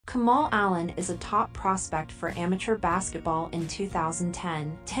Kamal Allen is a top prospect for amateur basketball in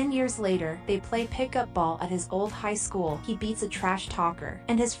 2010. 10 years later, they play pickup ball at his old high school. He beats a trash talker,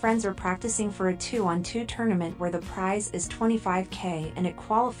 and his friends are practicing for a 2-on-2 tournament where the prize is $25K and it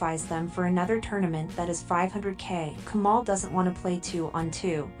qualifies them for another tournament that is $500K. Kamal doesn't want to play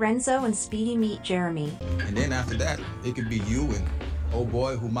 2-on-2. Renzo and Speedy meet Jeremy. And then after that, it could be you and old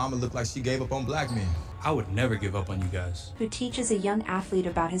boy who mama looked like she gave up on black men. I would never give up on you guys. Who teaches a young athlete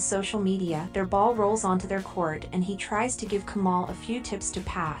about his social media. Their ball rolls onto their court and he tries to give Kamal a few tips to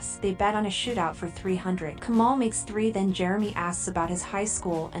pass. They bet on a shootout for $300. Kamal makes 3, then Jeremy asks about his high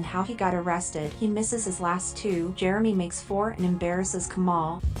school and how he got arrested. He misses his last 2. Jeremy makes 4 and embarrasses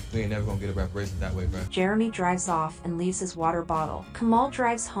Kamal. We ain't never gonna get a reparation that way, bro. Jeremy drives off and leaves his water bottle. Kamal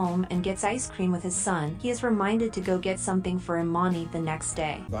drives home and gets ice cream with his son. He is reminded to go get something for Imani the next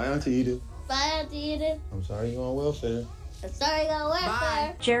day. Bye, Auntie Edith. Bye, Auntie Edith. I'm sorry you're on welfare. I'm sorry you're on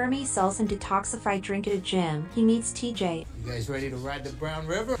welfare. Jeremy sells him detoxified drink at a gym. He meets TJ. You guys ready to ride the Brown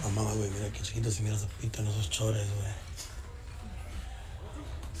River? Mamá, güey, mira qué chiquito se mira esa pita en esos chores, güey.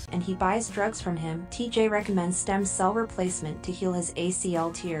 And he buys drugs from him. TJ recommends stem cell replacement to heal his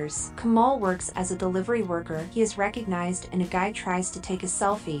ACL tears. Kamal works as a delivery worker. He is recognized and a guy tries to take a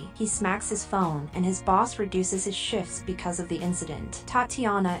selfie. He smacks his phone and his boss reduces his shifts because of the incident.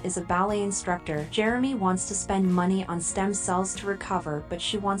 Tatiana is a ballet instructor. Jeremy wants to spend money on stem cells to recover, but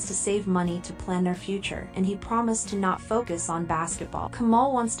she wants to save money to plan their future, and he promised to not focus on basketball.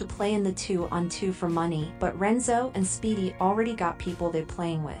 Kamal wants to play in the 2-on-2 for money, but Renzo and Speedy already got people they're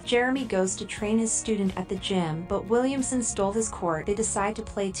playing with. Jeremy goes to train his student at the gym, but Williamson stole his court. They decide to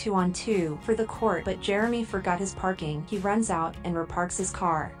play 2-on-2 for the court, but Jeremy forgot his parking. He runs out and reparks his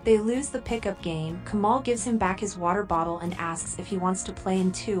car. They lose the pickup game. Kamal gives him back his water bottle and asks if he wants to play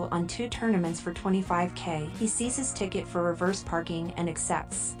in 2-on-2 tournaments for $25K. He sees his ticket for reverse parking and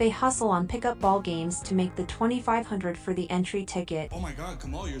accepts. They hustle on pickup ball games to make the $2,500 for the entry ticket. Oh my God,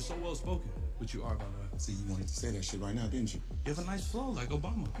 Kamal, you're so well spoken. But you are, by the way. See, you wanted to say that shit right now, didn't you? You have a nice flow, like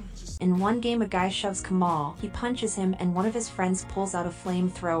Obama. In one game, a guy shoves Kamal. He punches him and one of his friends pulls out a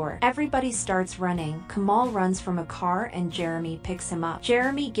flamethrower. Everybody starts running. Kamal runs from a car and Jeremy picks him up.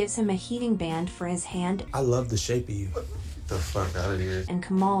 Jeremy gives him a heating band for his hand. I love the shape of you. The fuck out of here. And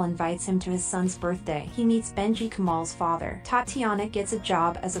Kamal invites him to his son's birthday. He meets Benji, Kamal's father. Tatiana gets a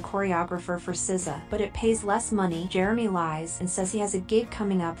job as a choreographer for SZA, but it pays less money. Jeremy lies and says he has a gig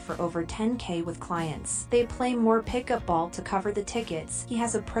coming up for over $10K with clients. They play more pickup ball to cover the tickets. He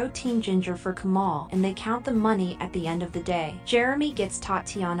has a protein ginger for Kamal, and they count the money at the end of the day. Jeremy gets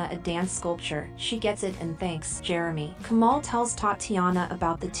Tatiana a dance sculpture. She gets it and thanks Jeremy. Kamal tells Tatiana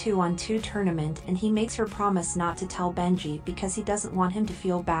about the 2-on-2 tournament, and he makes her promise not to tell Benji because he doesn't want him to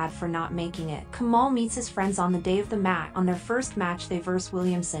feel bad for not making it. Kamal meets his friends on the day of the match. On their first match, they verse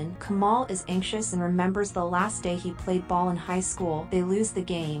Williamson. Kamal is anxious and remembers the last day he played ball in high school. They lose the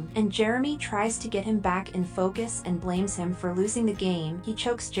game, and Jeremy tries to get him back in focus and blames him for losing the game. He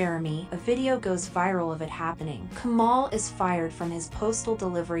chokes Jeremy. A video goes viral of it happening. Kamal is fired from his postal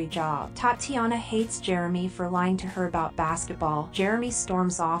delivery job. Tatiana hates Jeremy for lying to her about basketball. Jeremy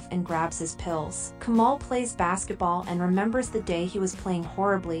storms off and grabs his pills. Kamal plays basketball and remembers the day he was playing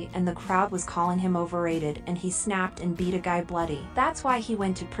horribly and the crowd was calling him overrated, and he snapped and beat a guy bloody. That's why he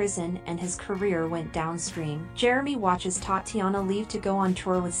went to prison and his career went downstream. Jeremy watches Tatiana leave to go on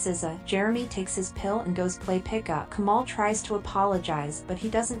tour with SZA. Jeremy takes his pill and goes play pickup. Kamal tries to apologize, but he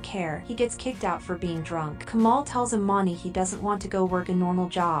doesn't care. He gets kicked out for being drunk. Kamal tells Imani he doesn't want to go work a normal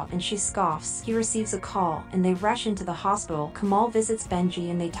job, and she scoffs. He receives a call, and they rush into the hospital. Kamal visits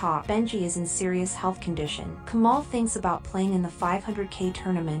Benji and they talk. Benji is in serious health condition. Kamal thinks about playing in the $500K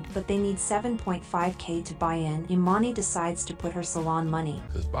tournament, but they need $7.5K to buy in. Imani decides to put her salon money.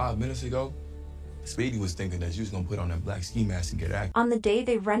 Because 5 minutes ago, Speedy was thinking that you was gonna put on that black ski mask and get active. On the day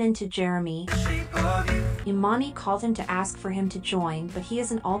they run into Jeremy, Imani called him to ask for him to join, but he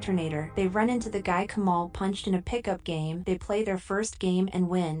is an alternator. They run into the guy Kamal punched in a pickup game. They play their first game and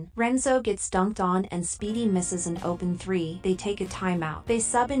win. Renzo gets dunked on and Speedy misses an open 3. They take a timeout. They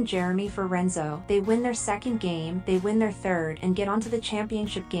sub in Jeremy for Renzo. They win their second game. They win their third and get onto the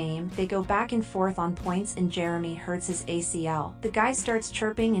championship game. They go back and forth on points and Jeremy hurts his ACL. The guy starts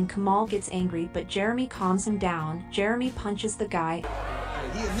chirping and Kamal gets angry, but Jeremy calms him down. Jeremy punches the guy,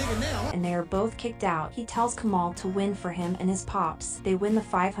 and they are both kicked out. He tells Kamal to win for him and his pops. They win the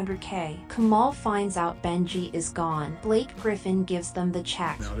 $500K. Kamal finds out Benji is gone. Blake Griffin gives them the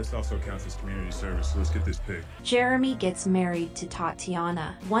check. Now, this also counts as community service, so let's get this picked. Jeremy gets married to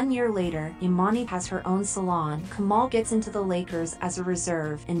Tatiana. 1 year later, Imani has her own salon. Kamal gets into the Lakers as a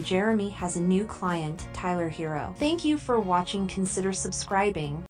reserve, and Jeremy has a new client, Tyler Hero. Thank you for watching. Consider subscribing.